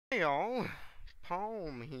Hey y'all,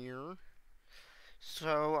 Palm here.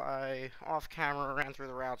 So I, off camera, ran through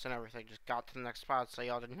the routes and everything, just got to the next spot so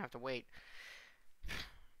y'all didn't have to wait.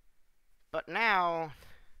 But now,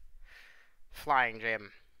 flying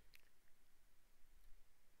gym.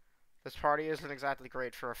 This party isn't exactly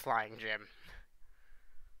great for a flying gym.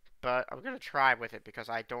 But I'm gonna try with it because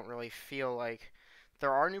I don't really feel like...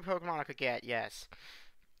 There are new Pokemon I could get, yes.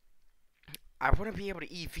 I want to be able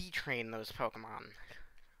to EV train those Pokemon.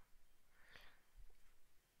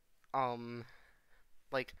 Um,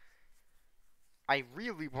 like, I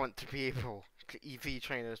really want to be able to EV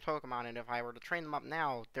train those Pokemon, and if I were to train them up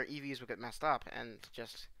now, their EVs would get messed up, and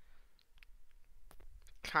just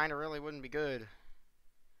kind of really wouldn't be good.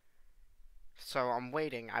 So I'm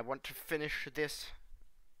waiting. I want to finish this,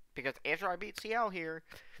 because after I beat CL here,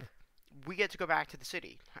 we get to go back to the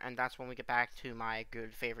city, and that's when we get back to my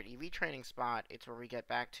good favorite EV training spot. It's where we get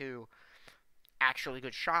back to actually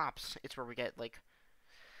good shops. It's where we get, like,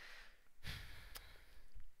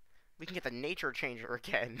 we can get the nature changer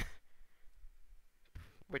again.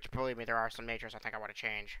 Which, believe me, there are some natures I think I want to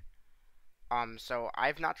change. So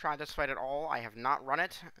I've not tried this fight at all. I have not run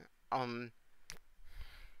it.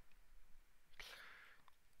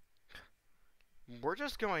 We're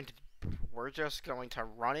just going to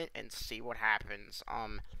run it and see what happens.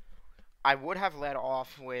 I would have led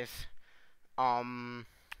off with,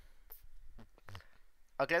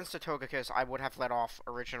 against the Togekiss, I would have led off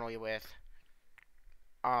originally with,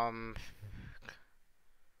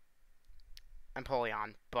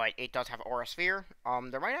 Empoleon, but it does have Aura Sphere.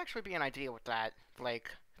 There might actually be an idea with that,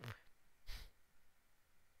 like...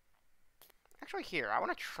 Actually, here, I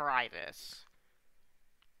want to try this.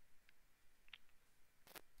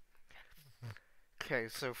 Okay,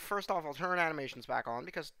 so first off, I'll turn animations back on,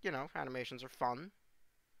 because, you know, animations are fun.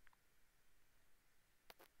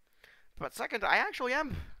 But second, I actually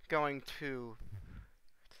am going to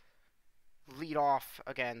lead off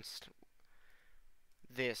against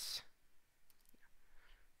this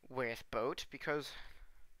with Boat, because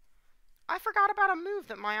I forgot about a move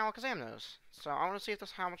that my Alakazam knows. So I want to see if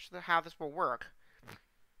this how this will work.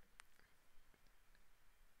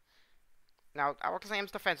 Now,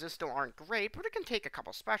 Alakazam's defenses still aren't great, but it can take a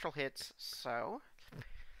couple special hits, so...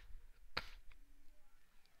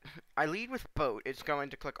 I lead with Boat. It's going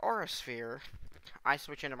to click Aura Sphere. I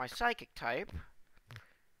switch into my Psychic type.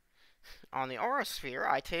 On the Aura Sphere,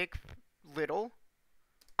 I take Little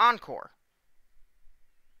Encore.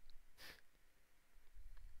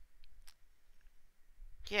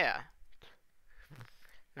 Yeah.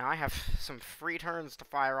 Now I have some free turns to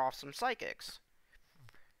fire off some Psychics.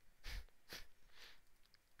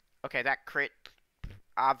 Okay, that crit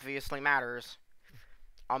obviously matters.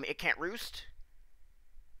 It can't roost.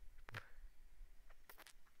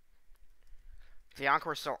 The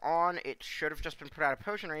Encore's still on. It should have just been put out of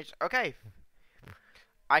potion range. Okay.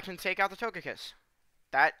 I can take out the Togekiss.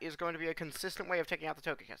 That is going to be a consistent way of taking out the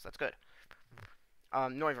Togekiss. That's good.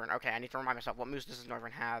 Noivern. Okay, I need to remind myself. What moves does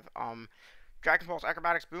Noivern have? Dragon Pulse,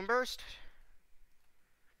 Acrobatics, Boom Burst.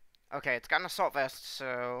 Okay, it's got an Assault Vest,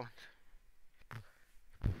 so...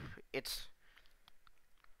 It's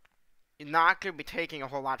not going to be taking a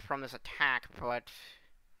whole lot from this attack, but...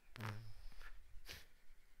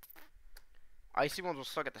 Icy Ones will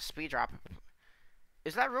still get the speed drop.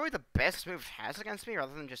 Is that really the best move it has against me,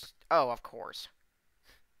 rather than just... Oh, of course.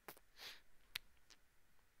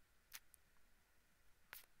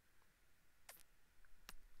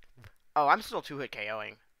 Oh, I'm still 2-hit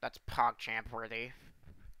KOing. That's PogChamp worthy.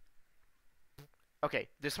 Okay,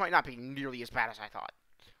 this might not be nearly as bad as I thought.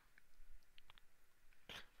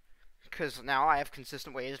 Because now I have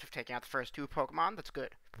consistent ways of taking out the first two Pokemon. That's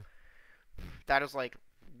good. That is, like,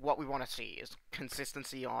 what we want to see, is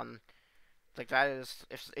consistency on... Like, that is...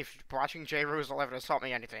 If watching J-Rose will ever taught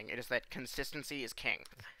me anything, it is that consistency is king.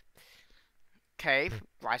 Okay,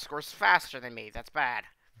 Gliscor's faster than me. That's bad.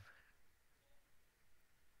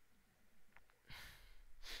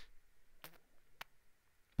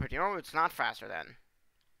 But you know, it's not faster then.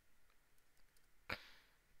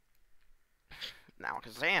 Now,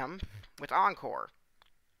 Kazam with Encore.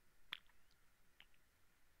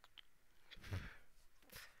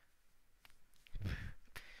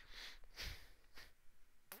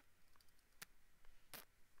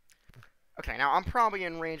 Okay, now I'm probably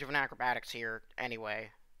in range of an Acrobatics here anyway.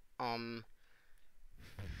 And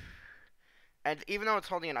even though it's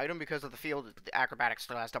holding an item because of the field, the Acrobatics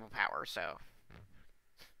still has double power, so...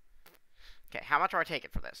 Okay, how much do I take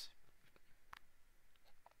it for this?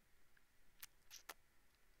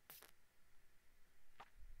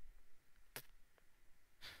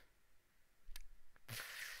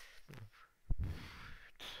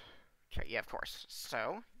 Okay, yeah, of course.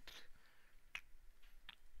 So,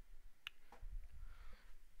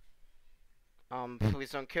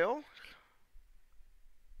 please don't kill.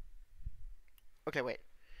 Okay, wait.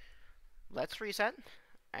 Let's reset,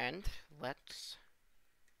 and let's...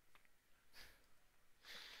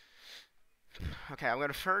 Okay, I'm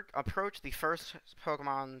gonna approach the first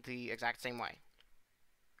Pokemon the exact same way.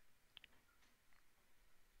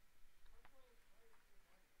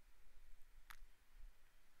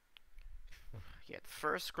 Yeah, the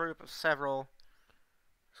first group of several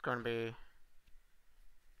is going to be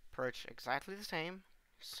approach exactly the same.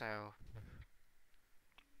 So,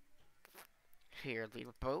 here, leave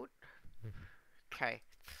a boat. Okay.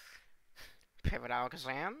 Pivot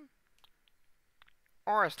Alakazam.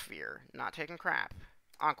 Aura Sphere, not taking crap.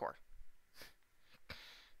 Encore.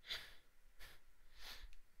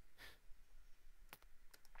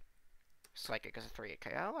 Psychic is a 3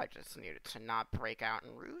 KO. I just needed to not break out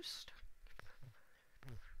and roost.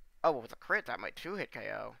 Oh, with a crit, that might 2-hit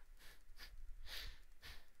KO.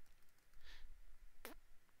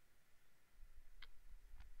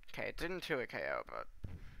 Okay, it didn't 2-hit KO, but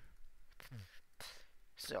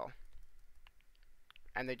still.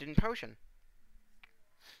 And they didn't potion.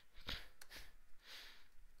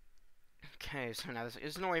 Okay, so now this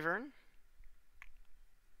is Noivern.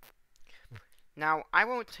 Now, I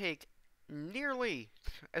won't take nearly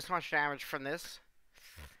as much damage from this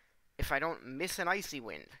if I don't miss an Icy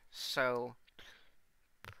Wind. So,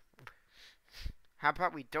 how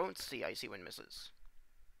about we don't see Icy Wind misses?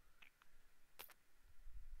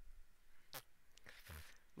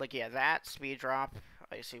 Like, yeah, that, Speed Drop,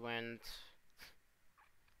 Icy Wind.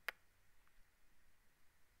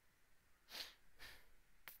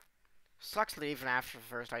 Sucks that even after the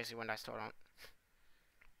first Icy Wind I still don't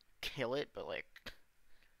kill it, but like...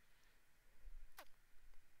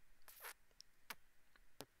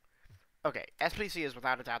 Okay, SPC is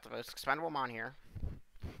without a doubt the most expendable mon here.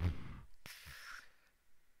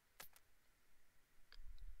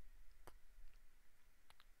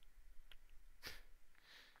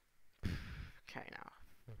 Okay, now,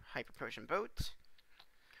 Hyper Potion Boat.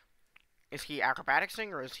 Is he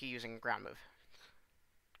acrobaticsing or is he using ground move?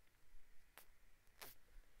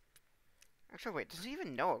 Actually, wait, does he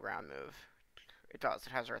even know a ground move? It does,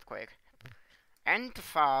 it has Earthquake. And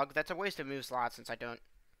Fog, that's a wasted move slot since I don't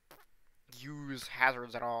use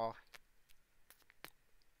hazards at all.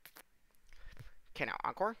 Okay, now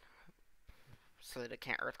Encore. So that it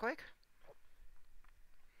can't Earthquake.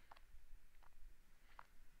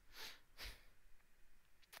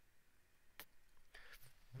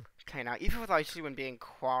 Okay, now even with Icy Wind being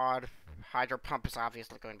quad, Hydro Pump is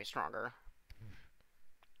obviously going to be stronger.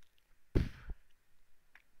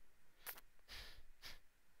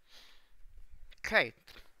 Okay.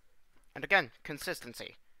 And again,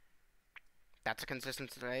 consistency. That's a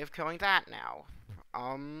consistent way of killing that now.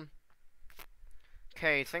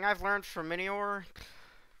 Okay, thing I've learned from Minior,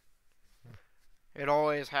 it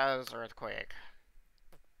always has Earthquake.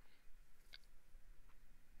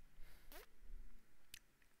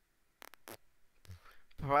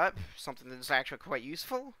 But, something that's actually quite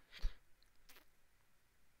useful,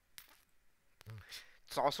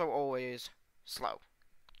 it's also always slow.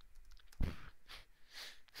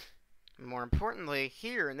 More importantly,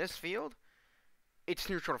 here in this field, it's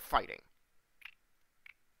neutral to fighting.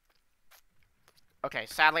 Okay,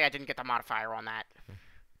 sadly I didn't get the modifier on that.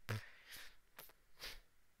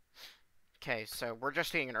 Okay, so we're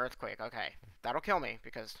just seeing an Earthquake. Okay, that'll kill me,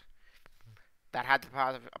 because that had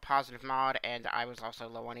a positive mod, and I was also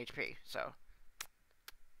low on HP, so...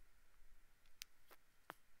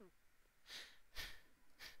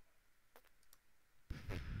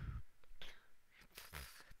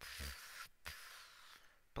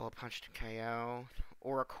 Bullet Punch to KO,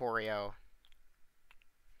 or a Choreo.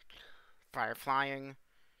 Fire Flying.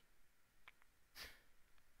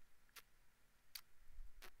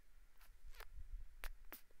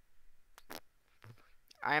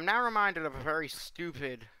 I am now reminded of a very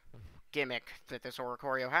stupid gimmick that this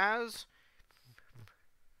Oricorio has.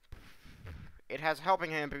 It has Helping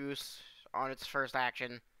Hand boost on its first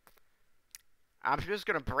action. I'm just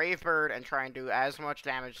going to Brave Bird and try and do as much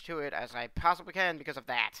damage to it as I possibly can because of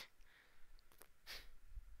that.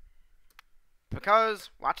 Because,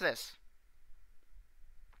 watch this.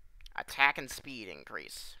 Attack and speed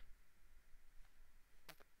increase.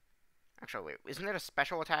 Actually, wait, isn't it a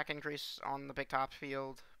special attack increase on the Big Top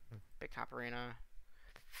field? Big Top Arena?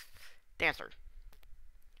 Dancer.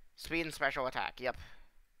 Speed and special attack, yep.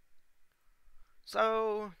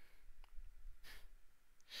 So,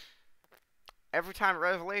 every time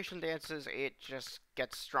Revelation dances, it just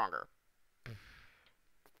gets stronger.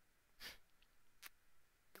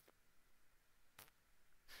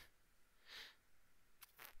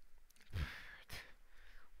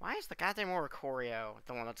 is the goddamn Oricorio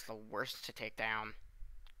the one that's the worst to take down?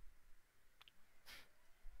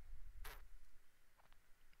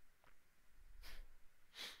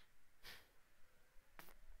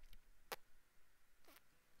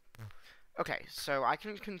 Okay, so I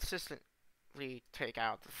can consistently take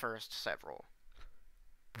out the first several.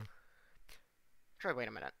 Try, wait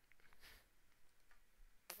a minute.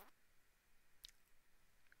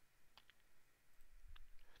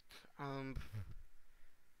 I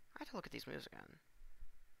have to look at these moves again.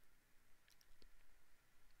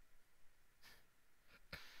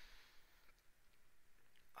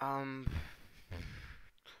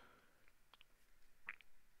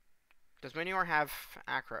 Does Minior have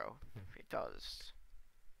acro? It does.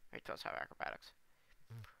 It does have acrobatics.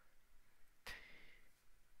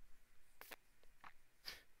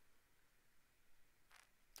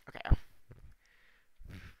 Okay.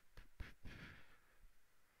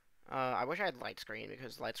 I wish I had light screen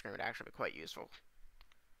because light screen would actually be quite useful.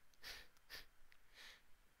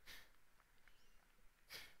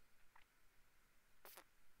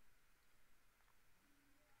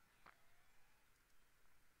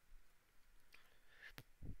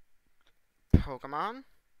 Pokemon.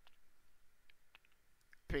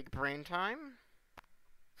 Big brain time.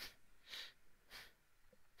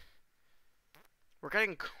 We're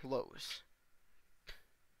getting close.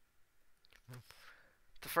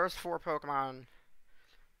 The first 4 Pokemon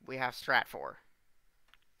we have Strat for.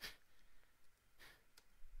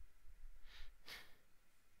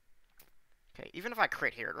 Okay, even if I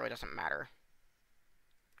crit here, it really doesn't matter.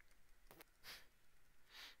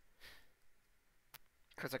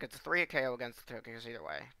 Because like, it's a 3 KO against the Togekiss either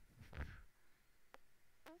way.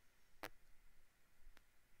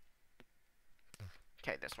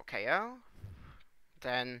 Okay, this will KO.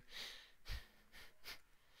 Then...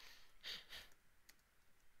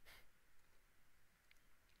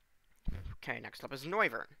 Okay, next up is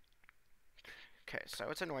Noivern. Okay, so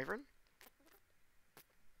it's a Noivern.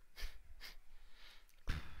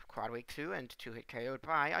 Quad Weak 2 and 2-hit KO'd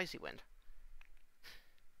by Icy Wind.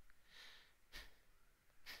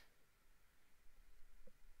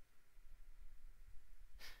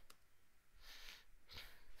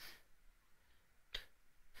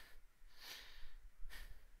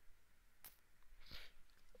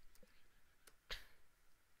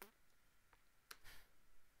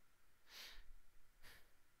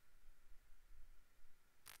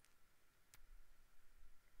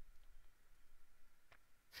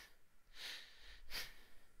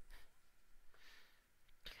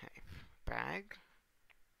 Bag.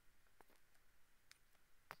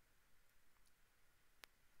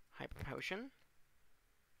 Hyper Potion.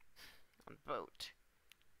 On boat.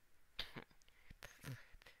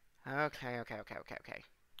 Okay.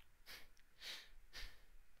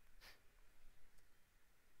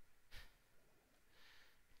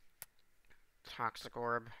 Toxic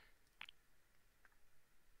Orb.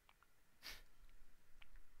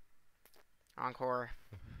 Encore.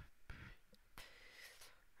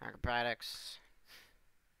 Acrobatics.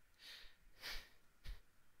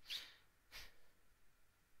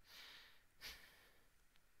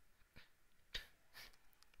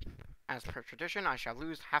 As per tradition, I shall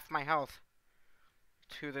lose half my health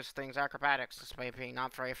to this thing's acrobatics, despite being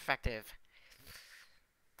not very effective.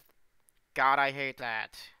 God, I hate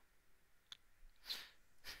that.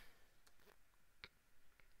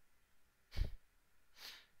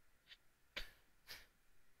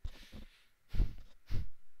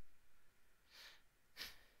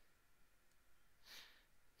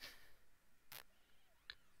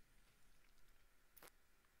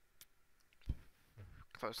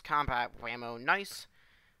 Close combat, whammo, nice.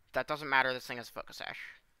 That doesn't matter, this thing has Focus Sash.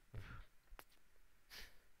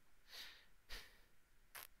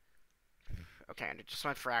 Okay, and it just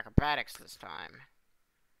went for acrobatics this time.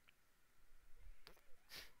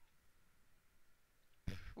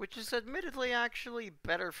 Which is admittedly actually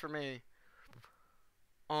better for me.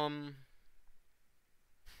 Now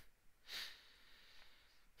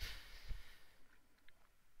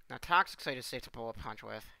Toxic Site is safe to pull a punch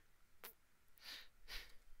with.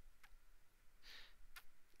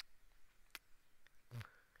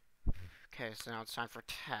 Okay, so now it's time for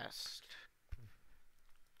test.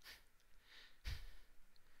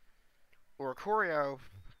 Oricorio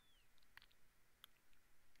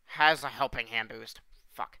has a helping hand boost.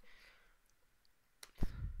 Fuck.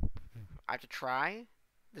 I have to try?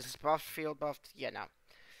 This is buffed, field buffed? Yeah, no.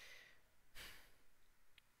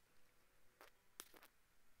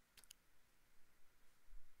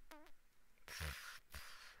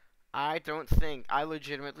 I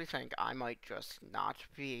legitimately think I might just not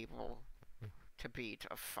be able to beat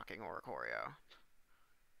a fucking Oricorio.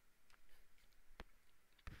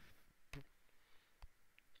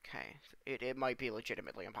 Okay, it might be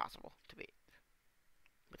legitimately impossible to beat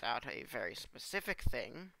without a very specific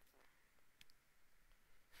thing.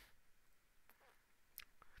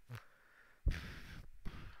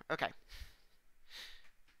 Okay.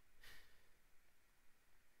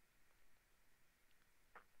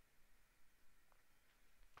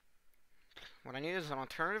 What I need is an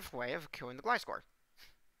alternative way of killing the Gliscor.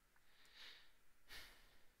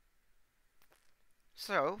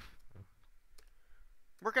 So,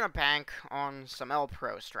 we're gonna bank on some L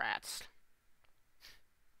Pro strats.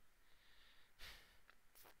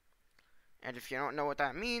 And if you don't know what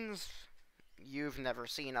that means, you've never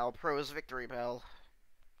seen L Pro's Victory Bell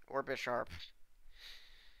or Bisharp.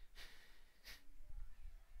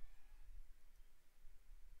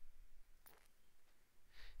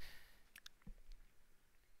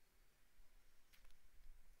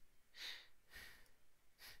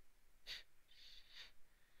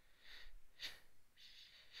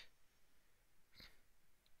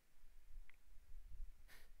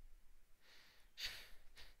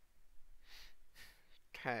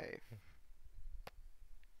 Okay.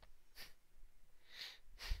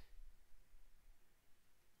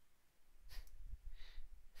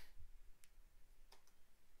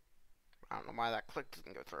 I don't know why that click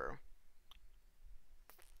didn't go through.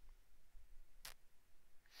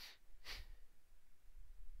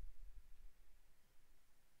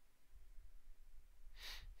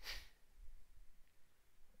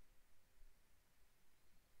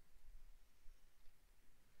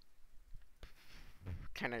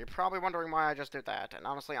 Okay, now you're probably wondering why I just did that, and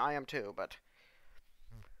honestly I am too, but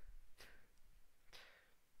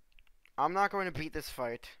I'm not going to beat this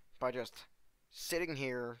fight by just sitting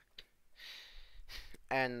here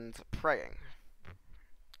and praying.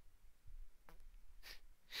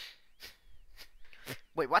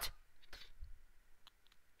 Wait, what?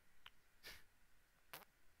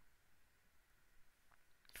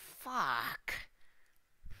 Fuck.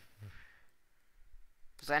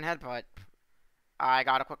 Zen Headbutt. I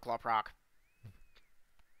got a quick claw proc.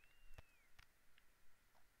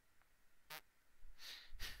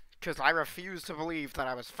 Because I refuse to believe that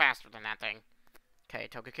I was faster than that thing. Okay,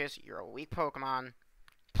 Togekiss, you're a weak Pokemon.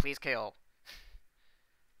 Please kill.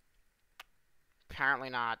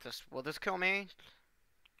 Apparently not. Will this kill me?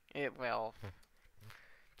 It will.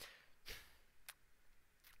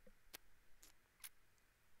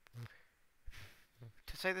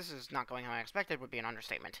 To say this is not going how I expected would be an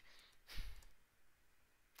understatement.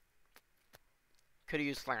 Could have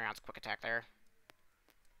used Flareon's quick attack there.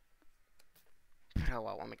 But oh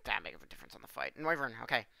well, won't make that big of a difference on the fight. Wyvern,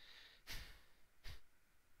 okay.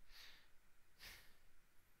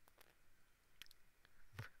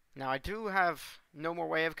 Now I do have no more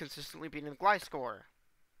way of consistently beating the Gliscor.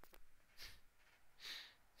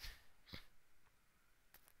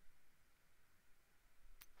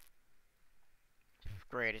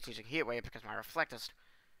 Great, it's using Heat Wave because my Reflect is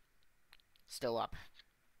still up.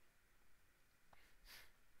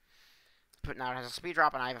 But now it has a speed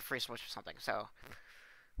drop and I have a free switch or something, so.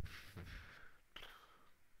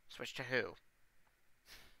 Switch to who?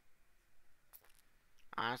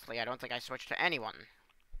 Honestly, I don't think I switched to anyone.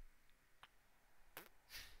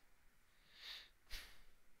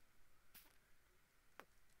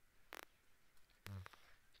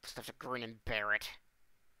 Just have to grin and bear it.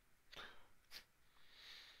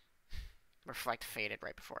 Reflect faded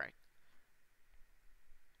right before I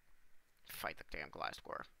fight the damn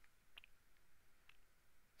Gliscor.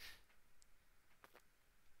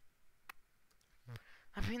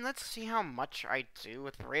 I mean, let's see how much I do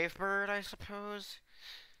with Brave Bird, I suppose.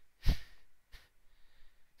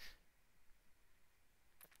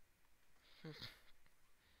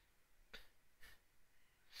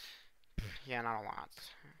 Yeah, not a lot.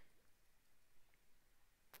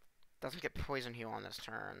 Doesn't get Poison Heal on this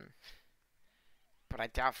turn. But I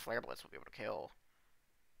doubt Flare Blitz will be able to kill.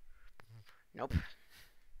 Nope.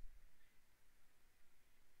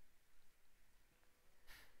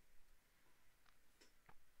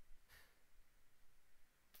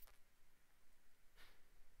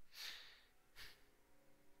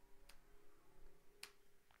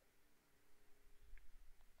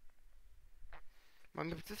 I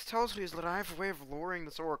mean, what this tells me is that I have a way of luring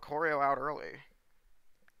this Oricorio out early.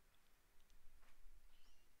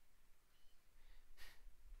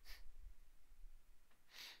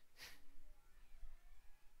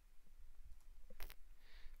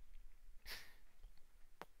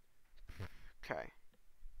 Okay.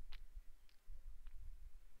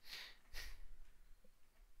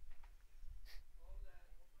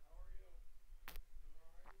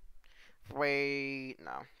 Wait,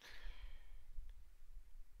 no.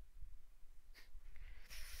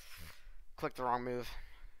 clicked the wrong move.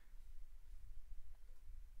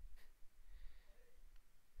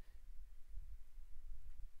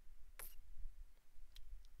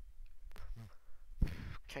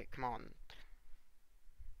 Okay, come on.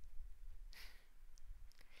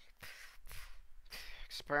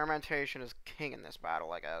 Experimentation is king in this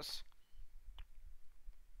battle, I guess.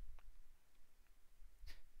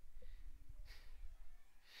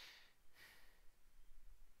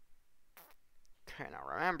 Okay, now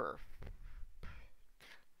remember.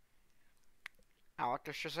 Alec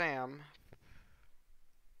to Shazam.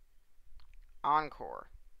 Encore.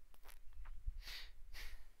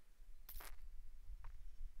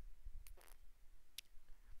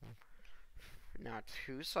 Now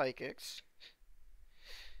 2 psychics.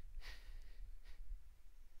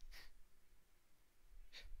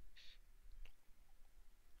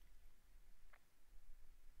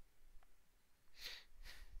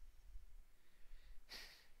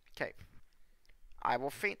 Okay. I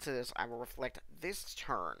will feint to this. I will reflect this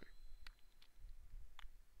turn.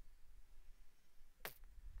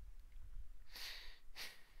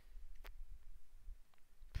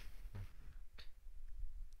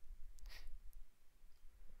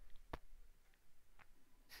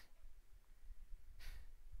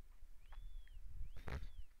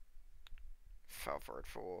 Fell for it,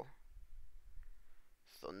 fool.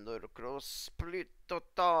 Thundercross split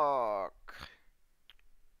attack.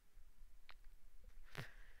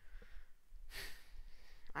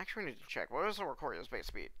 I actually need to check. What is the Recordio's base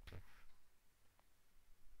speed?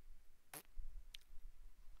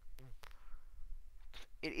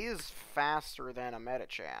 It is faster than a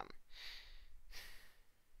Medicham.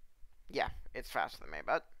 Yeah, it's faster than me,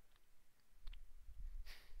 but...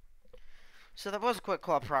 So that was a quick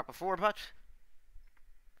claw proc before, but...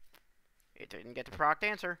 it didn't get the proc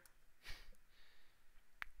answer.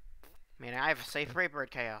 I mean, I have a safe Brave Bird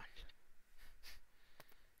KO.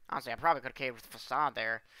 Honestly, I probably could have caved with the Facade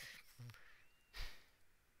there.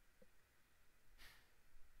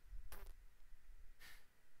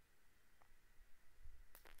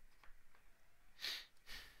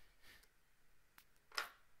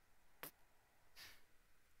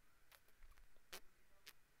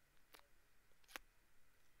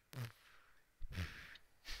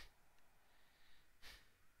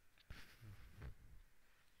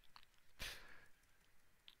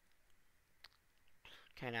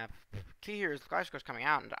 Okay, now, key here is the Glyco's coming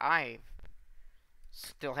out, and I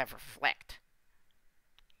still have Reflect.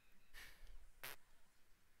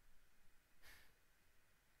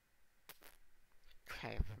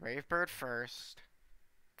 Okay, Brave Bird first.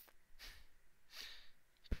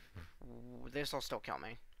 This will still kill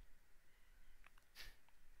me.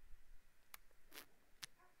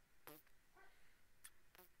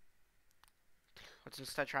 Let's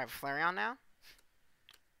instead try Flareon now.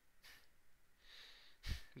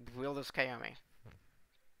 Will this KO me?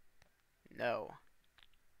 No.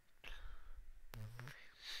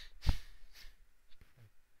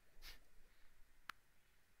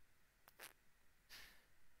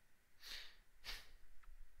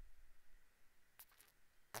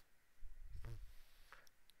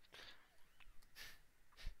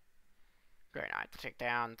 Great, I have to take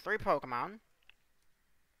down 3 Pokemon.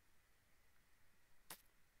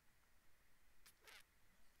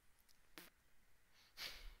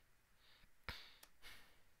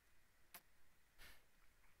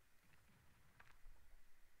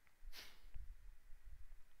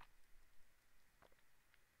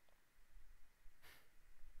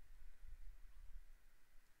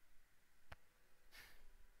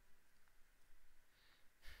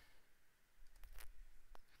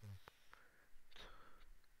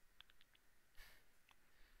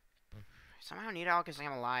 Somehow need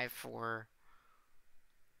Alakazam alive for...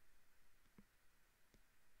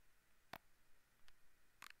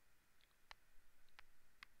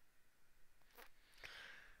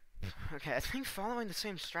 Okay, I think following the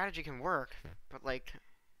same strategy can work, but like...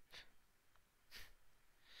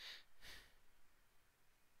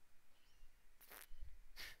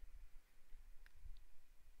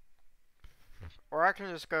 Or I can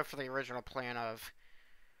just go for the original plan of...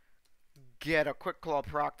 get a Quick Claw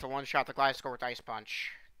proc to one-shot the Gliscor with Ice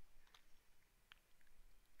Punch.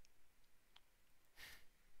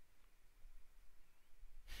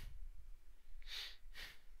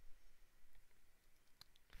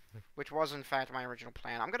 Which was, in fact, my original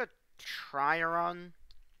plan. I'm gonna try a run.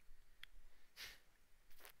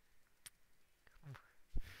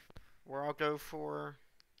 Where I'll go for...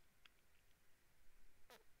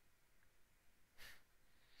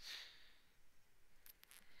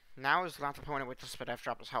 Now is not the point at which the Spit F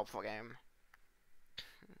drop is helpful game.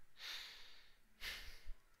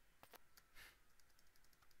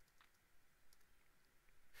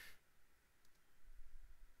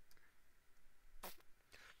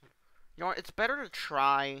 You know what? It's better to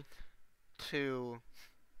try to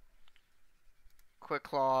Quick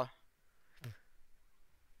Claw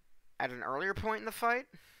at an earlier point in the fight.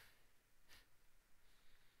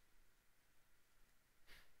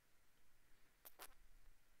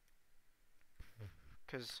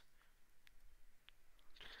 Because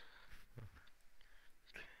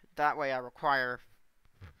that way I require...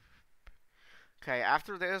 Okay,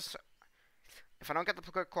 after this, if I don't get the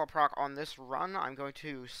Quick Claw proc on this run, I'm going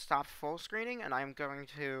to stop full screening, and I'm going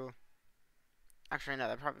to... Actually, no,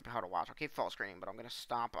 that'd probably be how to watch. I'll keep full screening, but I'm going to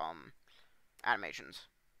stop animations.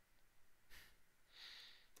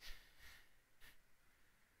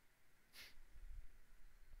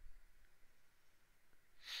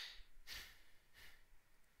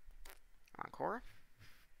 Encore.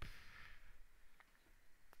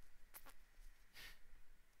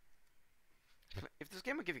 If this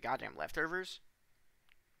game would give you goddamn leftovers...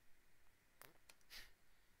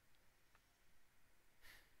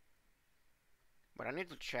 But I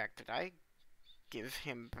need to check. Did I give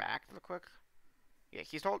him back the quick? Yeah,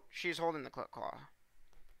 she's holding the Quick Claw.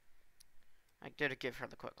 I did give her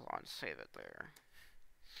the Quick Claw and save it there.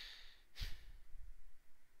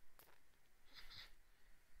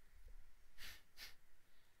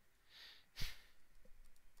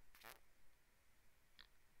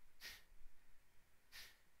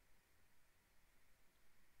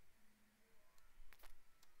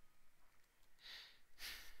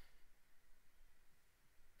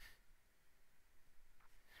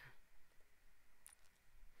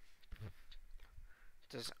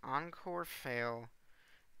 Does Encore fail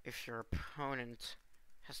if your opponent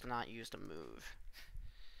has not used a move?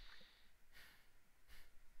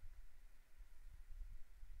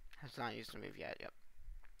 Has not used a move yet, yep.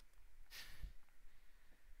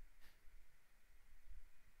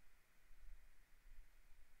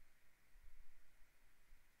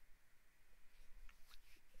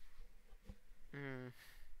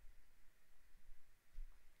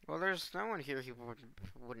 Well, there's no one here who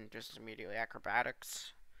wouldn't just immediately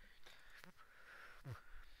acrobatics.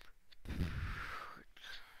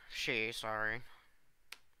 Sorry.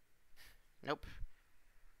 Nope.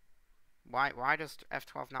 Why does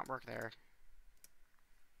F12 not work there?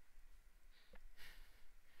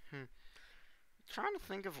 Trying to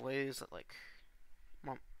think of ways that, like...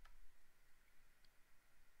 Well,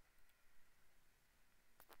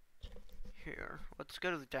 here, let's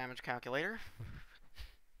go to the damage calculator.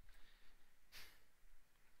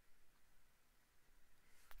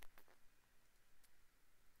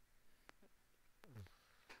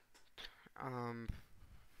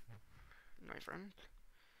 My friend.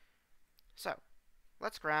 So,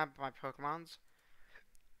 let's grab my Pokemon's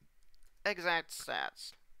exact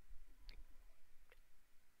stats.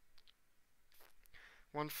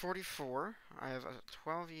 144. I have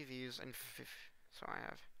 12 EVs and 5. So I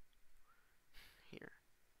have here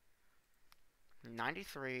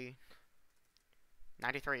 93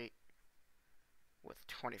 with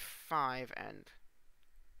 25 and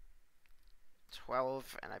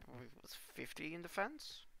 12, and I believe it was 50 in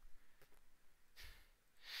defense.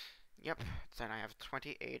 Yep, then I have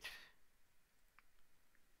 28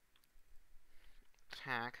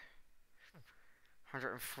 attack,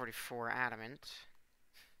 144 adamant.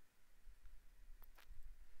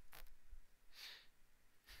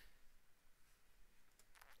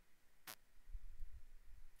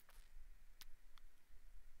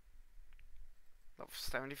 Level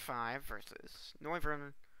 75 versus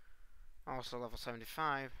Noivern, also level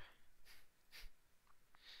 75.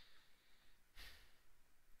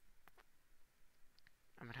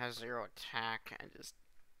 It has 0 attack and just...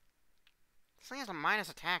 This thing has a minus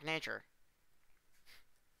attack nature.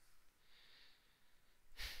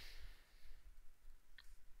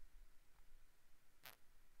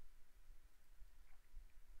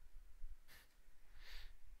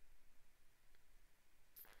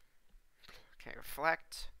 Okay,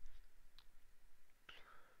 reflect.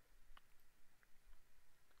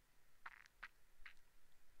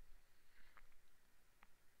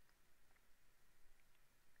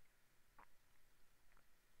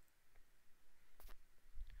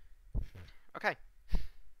 Okay.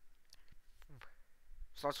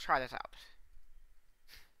 So let's try this out.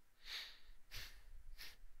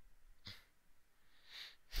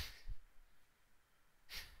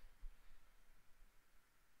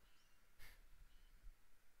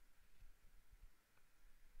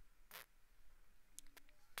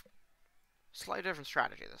 Slightly different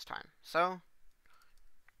strategy this time. So,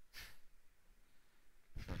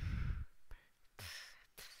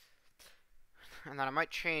 and then I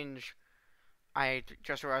might change. I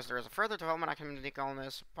just realized there is a further development I can make on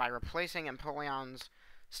this by replacing Empoleon's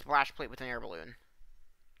Splash plate with an air balloon.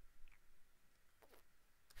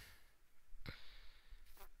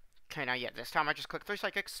 Okay, now yeah, this time I just click 3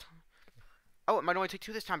 psychics. Oh, it might only take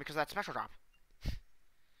 2 this time because of that special drop.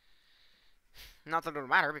 Not that it'll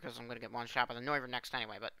matter because I'm gonna get one shot by the Noivern next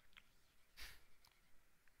anyway, but...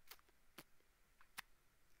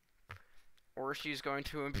 Or she's going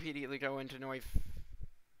to immediately go into Noiv.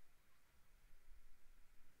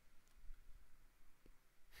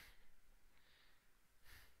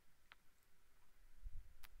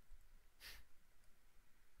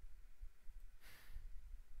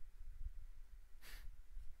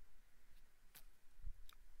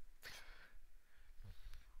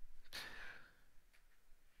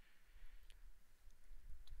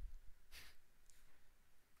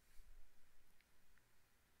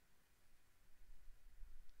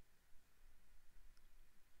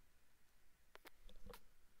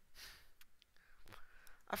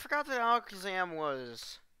 I forgot that Alakazam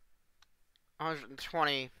was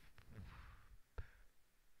 120.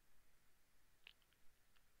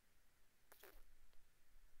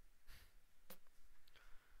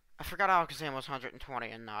 I forgot Alakazam was 120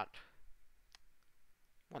 and not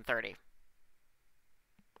 130.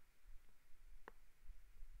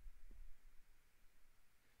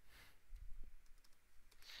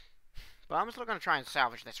 But I'm still gonna try and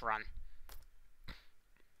salvage this run.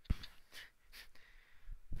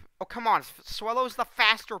 Oh, come on. Swellow's the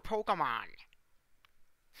faster Pokemon.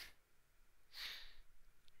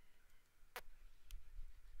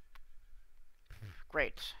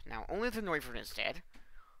 Great. Now, only the Noivern is dead.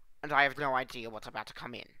 And I have no idea what's about to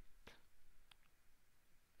come in.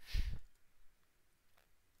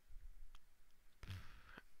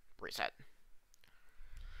 Reset.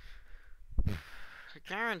 I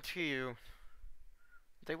guarantee you,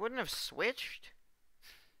 they wouldn't have switched.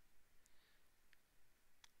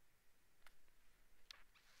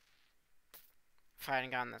 If I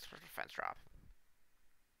hadn't gotten this defense drop.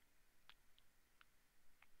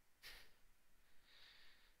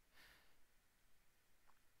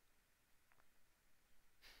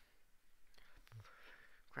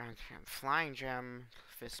 Ground Gem, Flying Gem,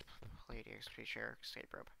 Fist Plate, XP Share,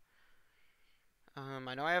 State Probe.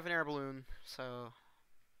 I know I have an air balloon, so...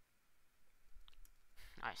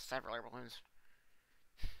 I have several air balloons.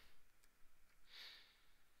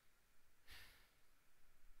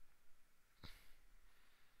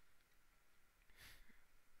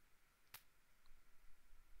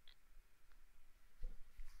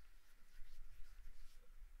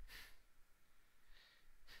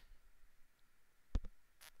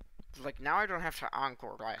 Like, now I don't have to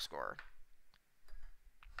Encore Gliscor.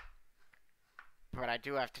 But I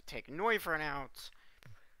do have to take Noivern out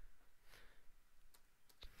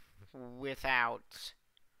without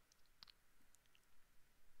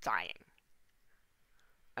dying.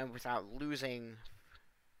 And without losing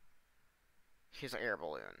his air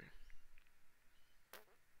balloon.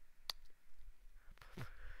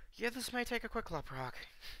 Yeah, this may take a quick luck rock.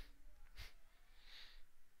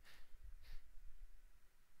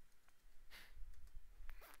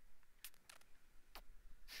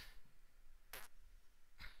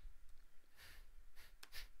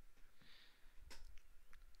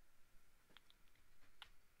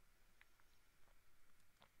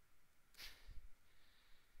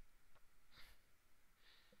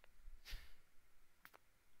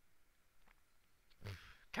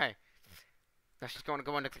 Okay. Now she's going to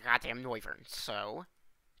go into the goddamn Noivern, so...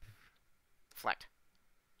 Deflect.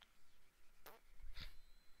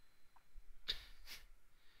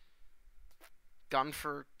 Gun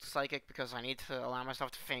for Psychic because I need to allow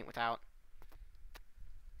myself to faint without...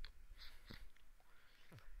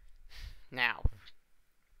 Now.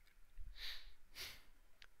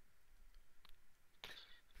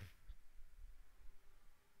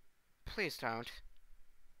 Please don't.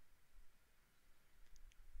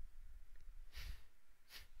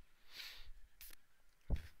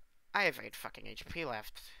 I have 8 fucking HP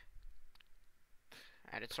left.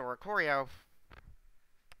 And it's Oricorio.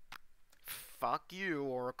 Fuck you,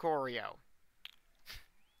 Oricorio.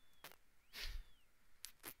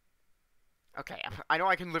 Okay, I know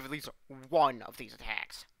I can live at least one of these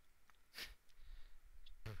attacks.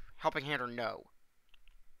 Helping Hand or no.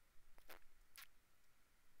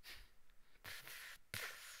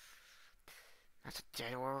 That's a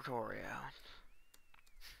dead Oricorio.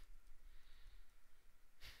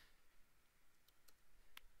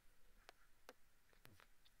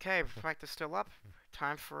 Okay, practice still up.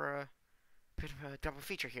 Time for a bit of a double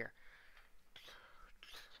feature here.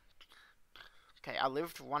 Okay, I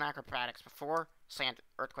lived 1 acrobatics before. Sand,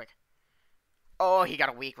 earthquake. Oh, he got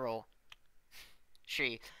a weak roll.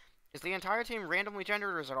 She. Is the entire team randomly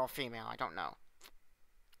gendered, or is it all female? I don't know.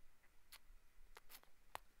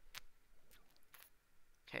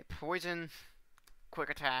 Okay, poison, quick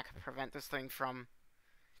attack, prevent this thing from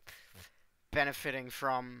benefiting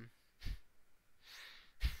from...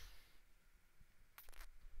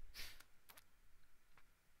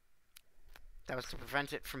 That was to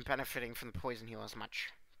prevent it from benefiting from the poison heal as much.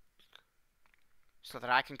 So that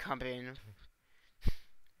I can come in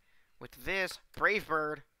with this Brave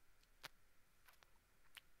Bird.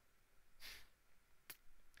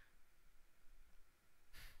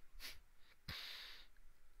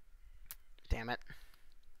 Damn it.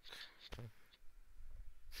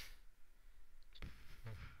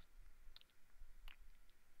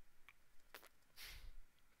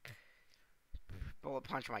 Bullet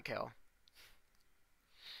punch might kill.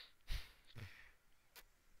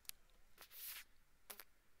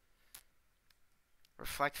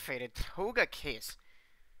 Reflect faded. Toga Kiss.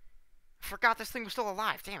 Forgot this thing was still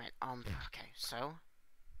alive. Damn it. Okay, so.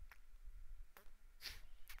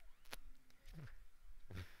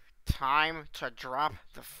 Time to drop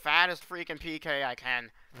the fattest freaking PK I can.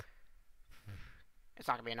 It's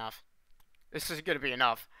not gonna be enough. This isn't gonna be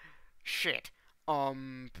enough. Shit.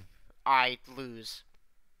 I lose.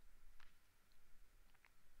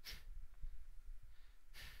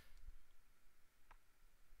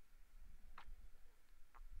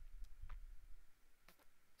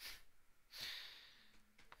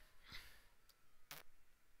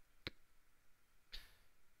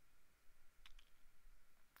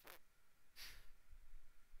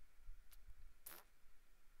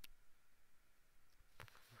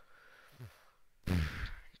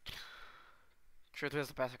 Truth is,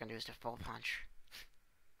 the best I can do is just bullet punch.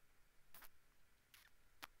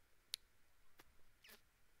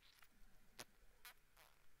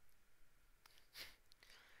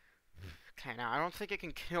 Okay, now I don't think it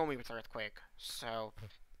can kill me with Earthquake, so...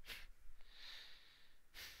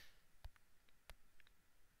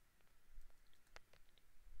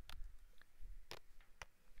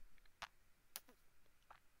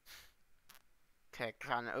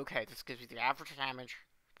 Okay, this gives you the average damage.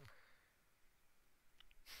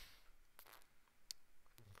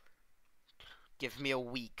 Give me a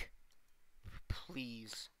week.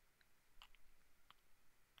 Please.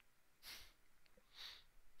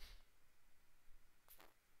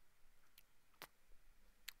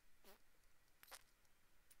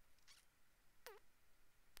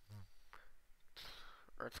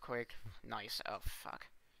 Earthquake. Nice. Oh, fuck.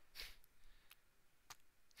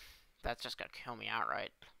 That's just gonna kill me outright.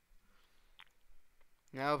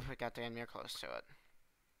 Nope, I got damn near close to it.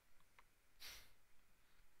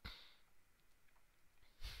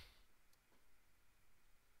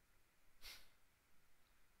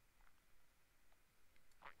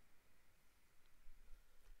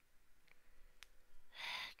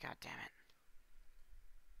 God damn it.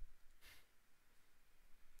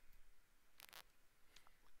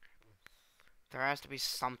 There has to be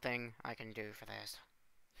something I can do for this.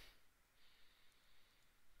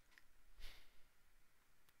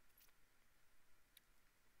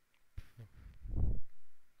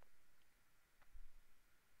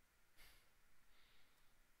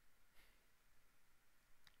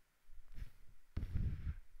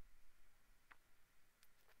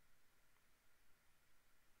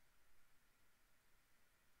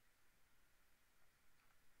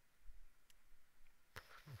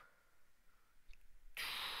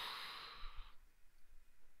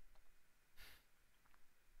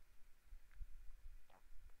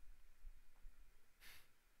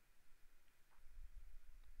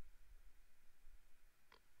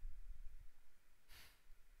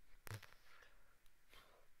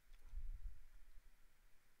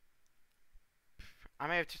 I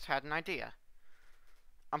may have just had an idea.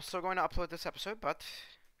 I'm still going to upload this episode, but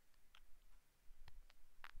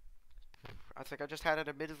I think I just had an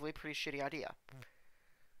admittedly pretty shitty idea.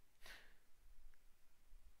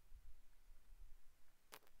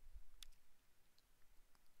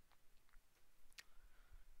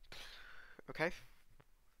 Okay.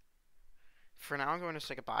 For now, I'm going to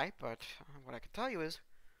say goodbye, but what I can tell you is,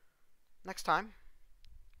 next time,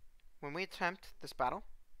 when we attempt this battle,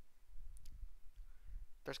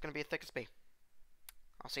 there's going to be a thick as bee.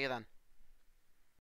 I'll see you then.